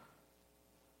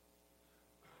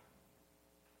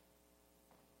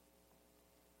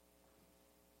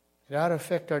 It ought to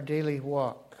affect our daily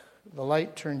walk. The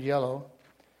light turned yellow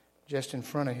just in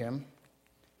front of him.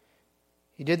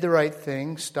 He did the right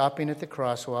thing, stopping at the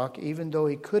crosswalk, even though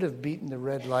he could have beaten the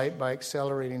red light by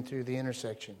accelerating through the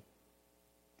intersection.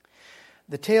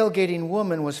 The tailgating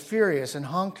woman was furious and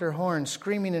honked her horn,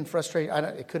 screaming in frustration.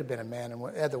 It could have been a man and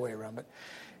the other way around, but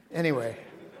anyway.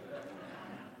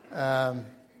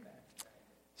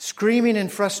 Screaming in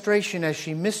frustration as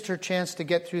she missed her chance to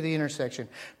get through the intersection,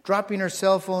 dropping her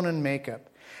cell phone and makeup.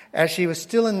 As she was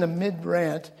still in the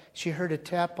mid-rant, she heard a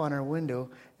tap on her window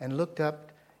and looked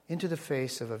up into the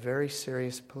face of a very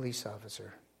serious police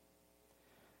officer.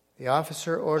 The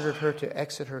officer ordered her to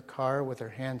exit her car with her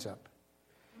hands up.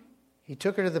 He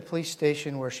took her to the police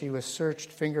station where she was searched,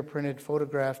 fingerprinted,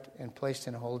 photographed, and placed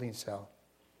in a holding cell.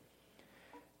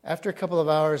 After a couple of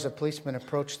hours, a policeman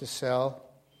approached the cell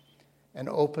and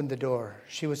opened the door.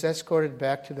 She was escorted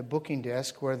back to the booking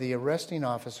desk where the arresting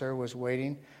officer was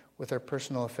waiting with her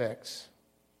personal effects.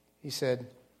 He said,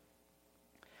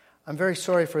 "I'm very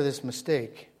sorry for this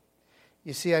mistake.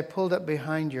 You see, I pulled up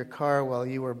behind your car while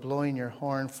you were blowing your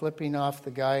horn, flipping off the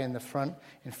guy in front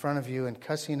of you and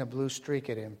cussing a blue streak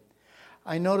at him.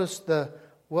 I noticed the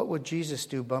 'What would Jesus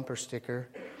do' bumper sticker,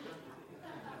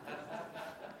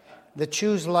 the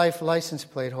Choose Life license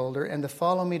plate holder, and the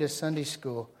 'Follow Me to Sunday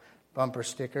School' bumper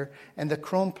sticker, and the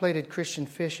chrome-plated Christian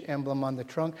fish emblem on the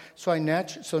trunk. So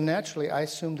naturally, I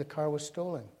assumed the car was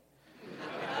stolen."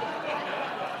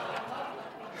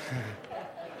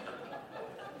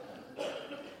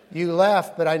 You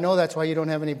laugh, but I know that's why you don't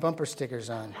have any bumper stickers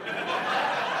on.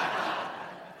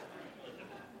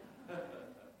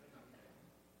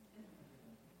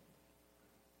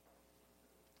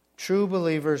 True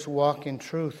believers walk in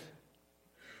truth.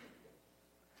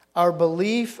 Our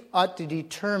belief ought to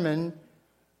determine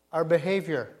our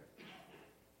behavior.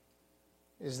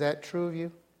 Is that true of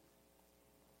you?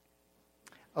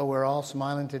 Oh, we're all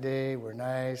smiling today. We're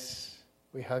nice.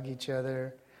 We hug each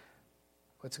other.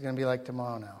 What's it going to be like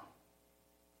tomorrow now?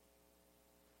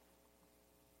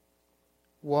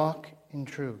 Walk in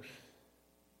truth.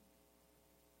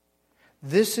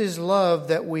 This is love,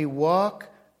 that we walk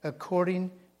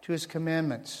according to His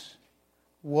commandments.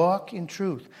 Walk in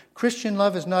truth. Christian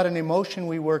love is not an emotion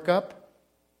we work up.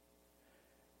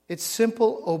 It's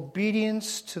simple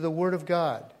obedience to the Word of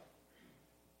God.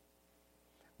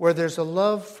 Where there's a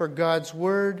love for God's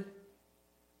Word,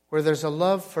 where there's a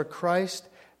love for Christ,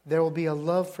 there will be a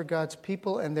love for God's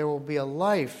people, and there will be a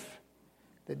life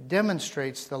that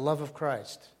demonstrates the love of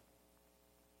Christ.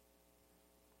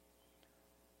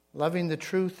 Loving the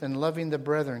truth and loving the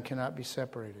brethren cannot be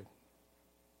separated.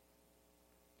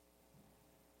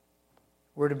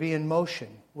 We're to be in motion.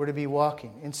 We're to be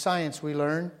walking. In science, we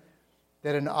learn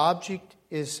that an object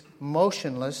is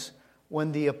motionless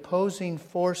when the opposing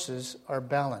forces are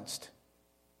balanced.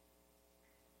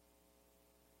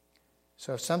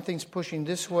 So if something's pushing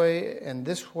this way and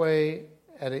this way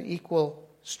at an equal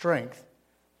strength,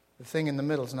 the thing in the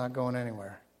middle is not going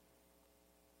anywhere.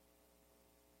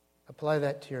 Apply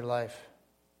that to your life.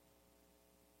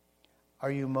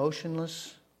 Are you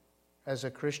motionless as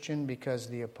a Christian because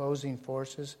the opposing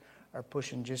forces are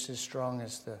pushing just as strong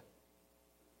as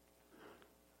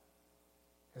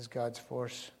God's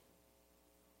force,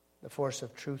 the force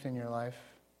of truth in your life?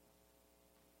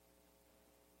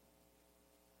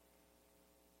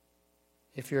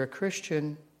 If you're a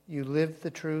Christian, you live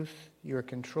the truth, you're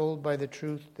controlled by the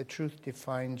truth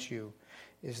defines you.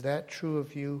 Is that true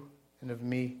of you and of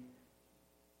me?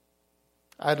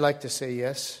 I'd like to say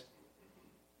yes.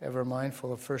 Ever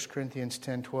mindful of 1 Corinthians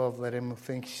 10:12, let him who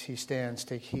thinks he stands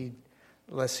take heed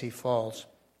lest he falls.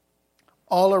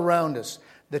 All around us,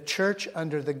 the church,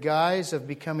 under the guise of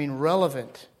becoming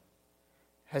relevant,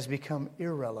 has become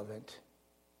irrelevant.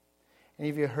 Any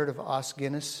of you heard of Os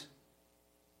Guinness?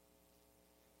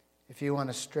 If you want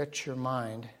to stretch your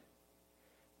mind,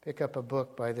 pick up a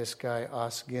book by this guy,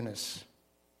 Os Guinness.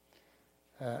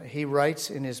 He writes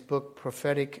in his book,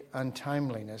 Prophetic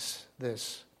Untimeliness,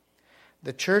 this: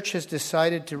 the church has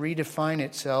decided to redefine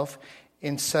itself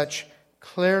in such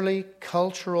clearly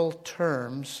cultural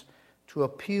terms to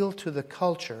appeal to the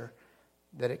culture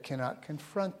that it cannot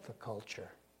confront the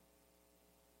culture.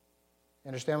 You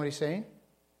understand what he's saying?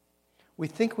 We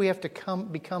think we have to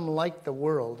become like the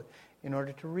world in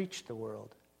order to reach the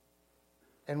world.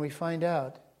 And we find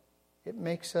out it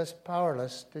makes us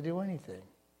powerless to do anything.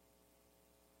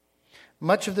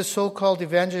 Much of the so-called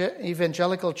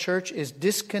evangelical church is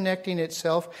disconnecting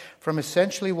itself from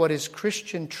essentially what is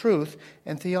Christian truth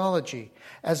and theology.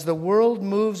 As the world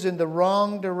moves in the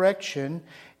wrong direction,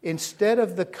 instead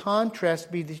of the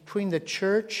contrast between the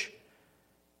church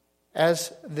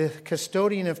as the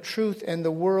custodian of truth and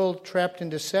the world trapped in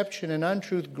deception and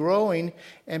untruth growing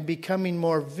and becoming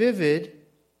more vivid,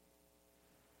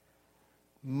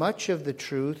 much of the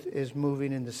truth is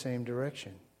moving in the same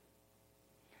direction.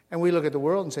 And we look at the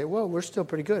world and say, whoa, we're still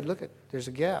pretty good. Look, there's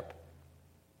a gap.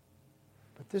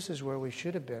 But this is where we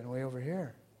should have been, way over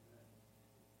here.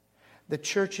 The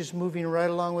church is moving right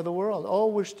along with the world. Oh,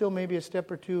 we're still maybe a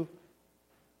step or two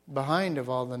behind of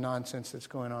all the nonsense that's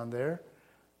going on there.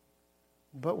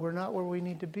 But we're not where we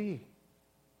need to be.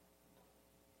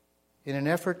 In an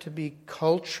effort to be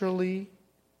culturally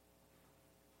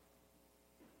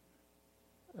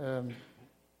what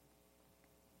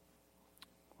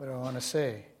do I want to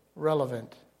say?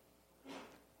 Relevant.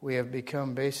 We have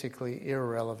become basically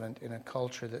irrelevant in a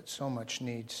culture that so much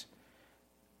needs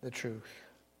the truth.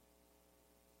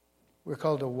 We're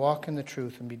called to walk in the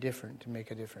truth and be different, to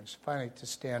make a difference. Finally, to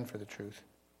stand for the truth.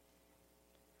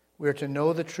 We are to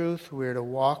know the truth, we are to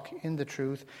walk in the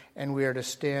truth, and we are to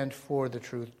stand for the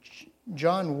truth.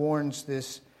 John warns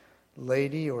this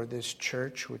lady or this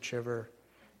church, whichever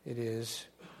it is,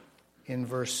 in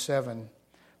verse 7.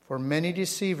 For many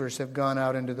deceivers have gone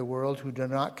out into the world who do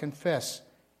not confess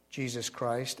Jesus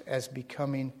Christ as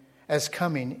coming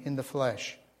in the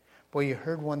flesh. Boy, you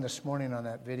heard one this morning on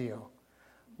that video.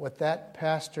 What that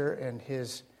pastor and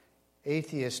his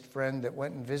atheist friend that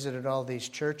went and visited all these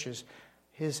churches,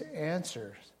 his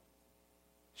answers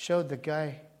showed the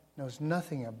guy knows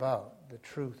nothing about the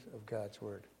truth of God's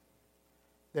Word.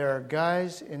 There are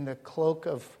guys in the cloak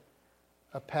of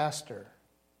a pastor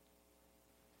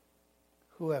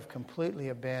who have completely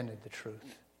abandoned the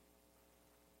truth.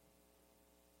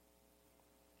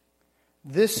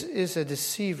 This is a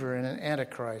deceiver and an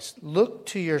antichrist. Look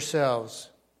to yourselves.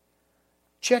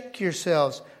 Check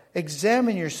yourselves.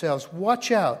 Examine yourselves.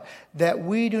 Watch out that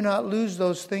we do not lose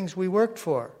those things we worked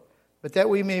for, but that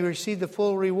we may receive the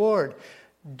full reward.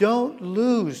 Don't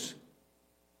lose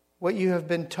what you have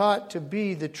been taught to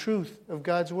be the truth of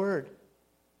God's Word.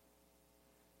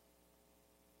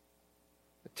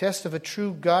 The test of a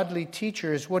true godly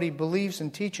teacher is what he believes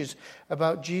and teaches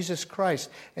about Jesus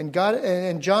Christ. And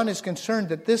John is concerned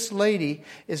that this lady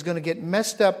is going to get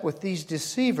messed up with these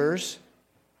deceivers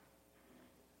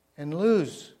and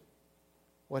lose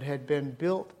what had been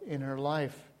built in her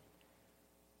life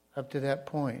up to that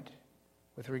point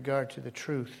with regard to the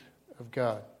truth of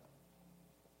God.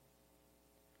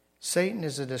 Satan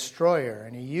is a destroyer,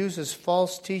 and he uses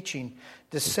false teaching,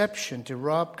 deception, to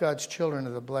rob God's children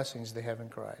of the blessings they have in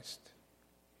Christ.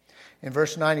 In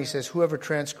verse 9 he says, whoever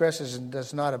transgresses and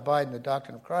does not abide in the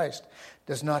doctrine of Christ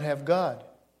does not have God.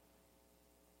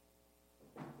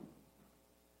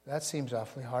 That seems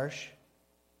awfully harsh.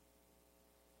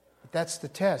 But that's the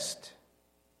test.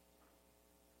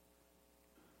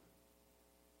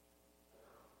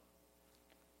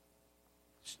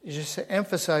 It just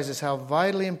emphasizes how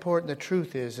vitally important the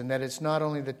truth is, and that it's not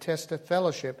only the test of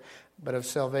fellowship, but of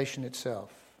salvation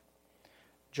itself.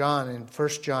 John in 1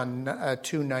 John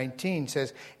 2:19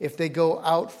 says, if they go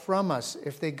out from us,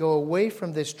 if they go away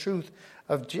from this truth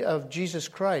of Jesus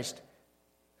Christ,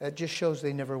 that just shows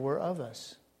they never were of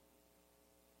us.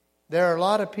 There are a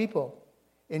lot of people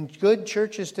in good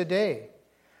churches today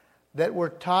that were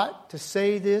taught to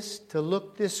say this, to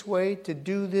look this way, to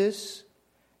do this,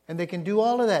 and they can do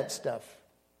all of that stuff,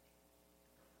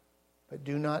 but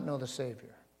do not know the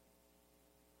Savior.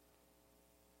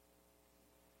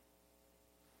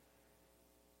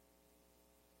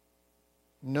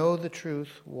 Know the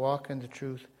truth, walk in the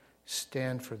truth,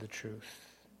 stand for the truth.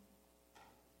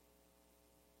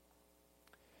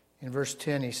 In verse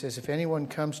 10 he says, if anyone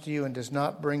comes to you and does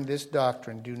not bring this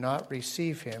doctrine, do not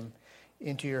receive him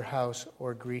into your house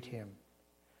or greet him.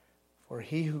 For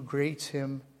he who greets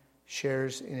him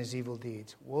shares in his evil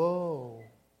deeds. Whoa,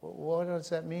 what does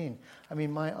that mean? I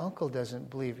mean, my uncle doesn't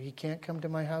believe. He can't come to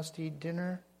my house to eat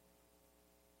dinner?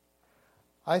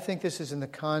 I think this is in the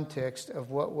context of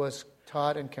what was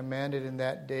taught and commanded in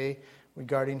that day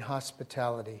regarding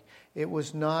hospitality. It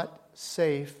was not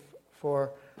safe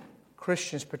for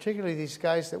Christians, particularly these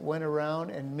guys that went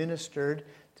around and ministered,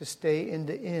 to stay in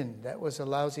the inn. That was a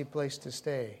lousy place to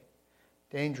stay.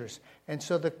 Dangerous. And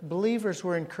so the believers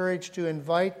were encouraged to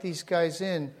invite these guys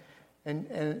in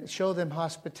and show them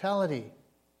hospitality.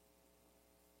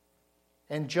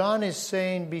 And John is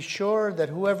saying, be sure that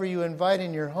whoever you invite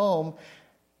in your home,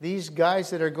 these guys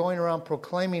that are going around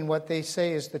proclaiming what they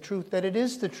say is the truth, that it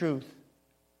is the truth,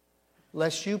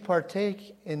 lest you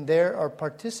partake in their or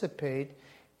participate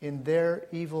in their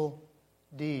evil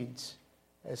deeds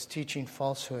as teaching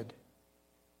falsehood.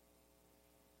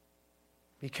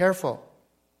 Be careful.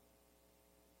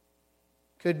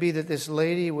 Could be that this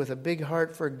lady with a big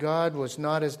heart for God was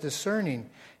not as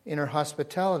discerning in her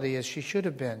hospitality as she should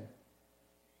have been.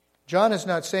 John is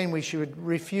not saying we should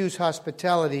refuse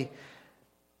hospitality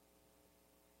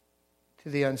to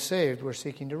the unsaved we're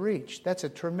seeking to reach. That's a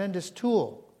tremendous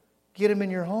tool. Get them in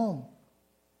your home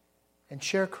and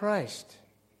share Christ.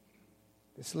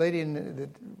 This lady that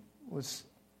was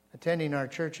attending our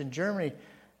church in Germany,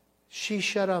 she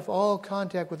shut off all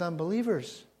contact with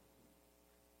unbelievers.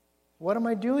 What am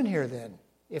I doing here then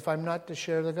if I'm not to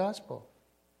share the gospel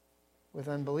with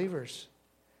unbelievers?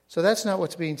 So that's not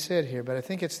what's being said here, but I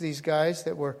think it's these guys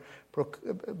that were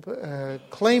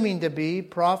claiming to be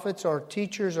prophets or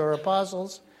teachers or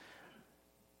apostles,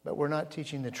 but we're not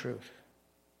teaching the truth.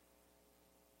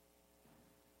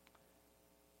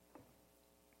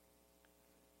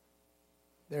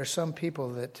 There are some people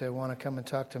that want to come and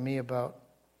talk to me about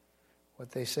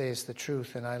what they say is the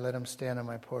truth, and I let them stand on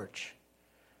my porch.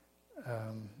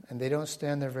 And they don't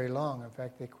stand there very long. In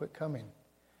fact, they quit coming.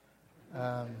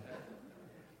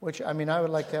 Which, I mean, I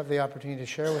would like to have the opportunity to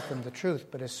share with them the truth,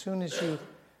 but as soon as you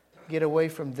get away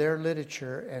from their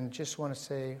literature and just want to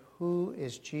say, who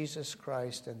is Jesus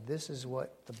Christ, and this is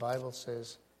what the Bible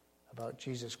says about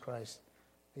Jesus Christ,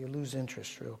 they lose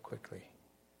interest real quickly.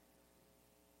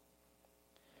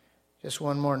 Just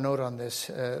one more note on this.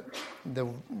 The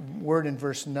word in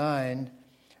verse 9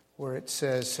 where it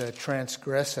says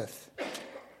transgresseth.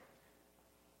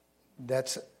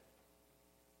 That's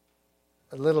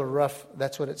a little rough.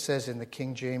 That's what it says in the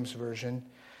King James Version.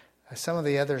 Some of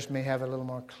the others may have it a little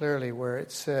more clearly, where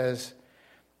it says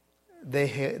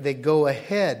they go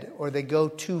ahead or they go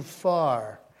too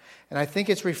far. And I think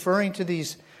it's referring to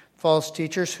these false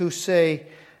teachers who say,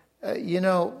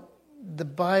 the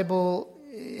Bible,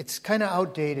 it's kind of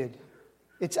outdated.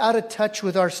 It's out of touch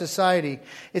with our society.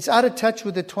 It's out of touch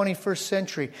with the 21st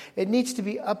century. It needs to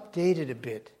be updated a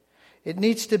bit. It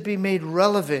needs to be made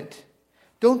relevant.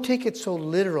 Don't take it so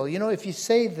literal. If you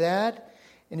say that,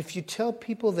 and if you tell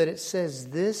people that it says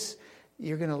this,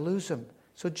 you're going to lose them.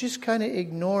 So just kind of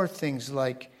ignore things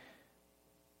like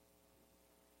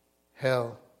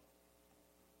hell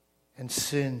and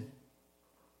sin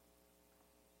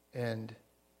and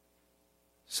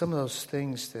some of those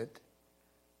things that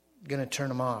are going to turn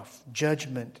them off.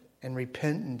 Judgment and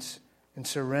repentance and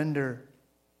surrender.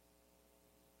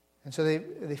 And so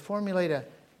they formulate a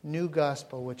new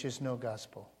gospel, which is no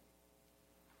gospel.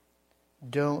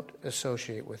 Don't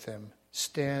associate with them.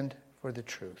 Stand for the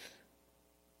truth.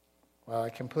 Well, I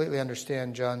completely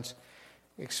understand John's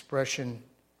expression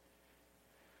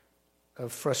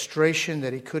of frustration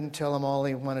that he couldn't tell them all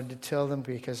he wanted to tell them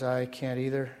because I can't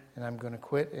either, and I'm going to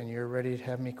quit, and you're ready to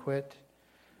have me quit.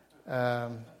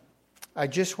 I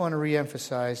just want to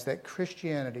reemphasize that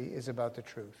Christianity is about the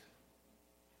truth.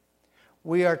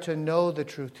 We are to know the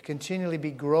truth, to continually be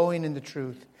growing in the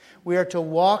truth. We are to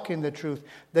walk in the truth.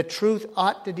 The truth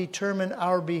ought to determine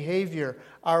our behavior,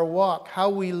 our walk, how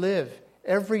we live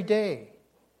every day.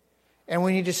 And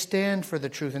we need to stand for the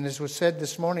truth. And as was said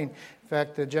this morning, in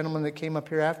fact, the gentleman that came up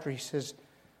here after, he says,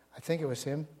 I think it was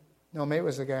him. No, maybe it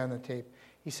was the guy on the tape.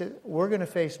 He said, we're going to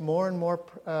face more and more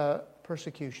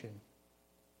persecution.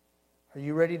 Are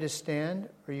you ready to stand,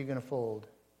 or are you going to fold?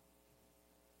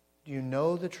 Do you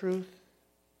know the truth?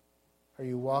 Are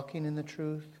you walking in the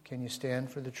truth? Can you stand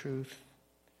for the truth?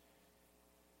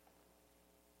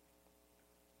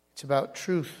 It's about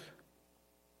truth.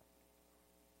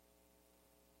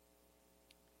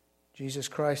 Jesus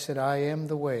Christ said, I am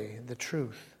the way, the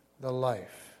truth, the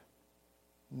life.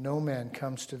 No man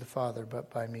comes to the Father but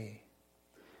by me.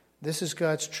 This is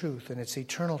God's truth, and it's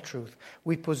eternal truth.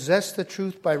 We possess the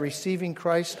truth by receiving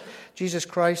Christ, Jesus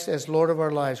Christ, as Lord of our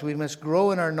lives. We must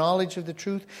grow in our knowledge of the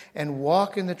truth and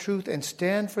walk in the truth and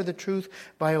stand for the truth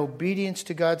by obedience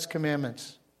to God's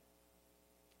commandments.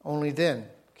 Only then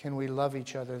can we love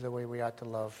each other the way we ought to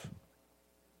love.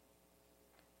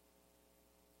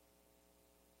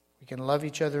 We can love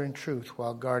each other in truth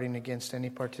while guarding against any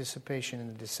participation in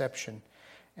the deception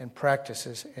and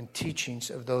practices and teachings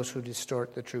of those who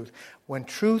distort the truth. When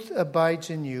truth abides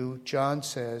in you, John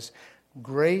says,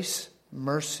 grace,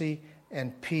 mercy,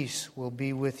 and peace will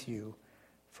be with you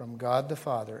from God the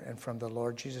Father and from the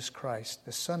Lord Jesus Christ,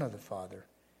 the Son of the Father,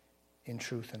 in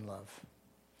truth and love.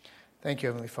 Thank you,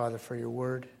 Heavenly Father, for your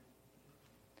word.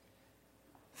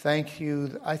 I thank you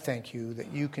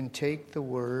that you can take the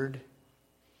word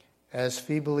as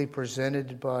feebly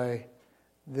presented by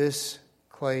this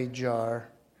clay jar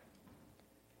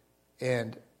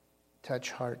and touch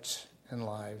hearts and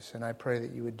lives. And I pray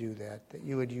that you would do that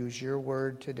you would use your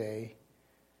word today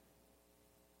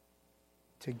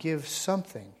to give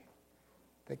something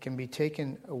that can be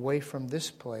taken away from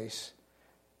this place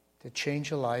to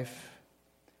change a life,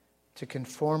 to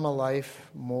conform a life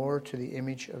more to the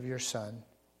image of your Son,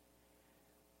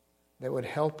 that would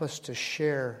help us to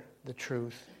share the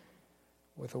truth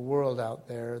with a world out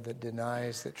there that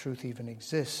denies that truth even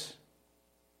exists.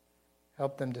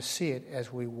 Help them to see it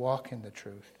as we walk in the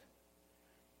truth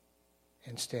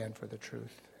and stand for the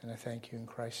truth. And I thank you in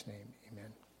Christ's name.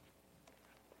 Amen.